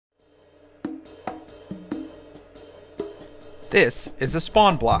This is a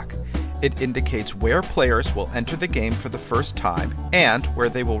spawn block. It indicates where players will enter the game for the first time and where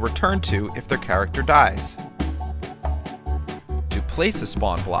they will return to if their character dies. To place a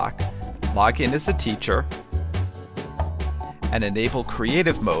spawn block, log in as a teacher and enable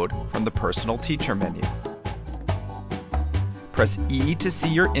creative mode from the personal teacher menu. Press E to see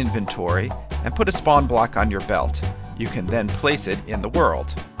your inventory and put a spawn block on your belt. You can then place it in the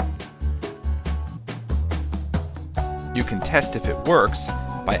world. You can test if it works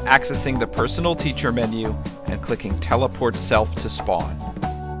by accessing the personal teacher menu and clicking Teleport Self to spawn.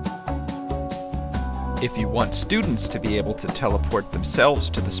 If you want students to be able to teleport themselves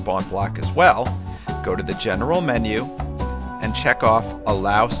to the spawn block as well, go to the General menu and check off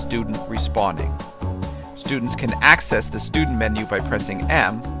Allow Student Respawning. Students can access the student menu by pressing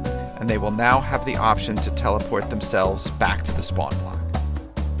M, and they will now have the option to teleport themselves back to the spawn block.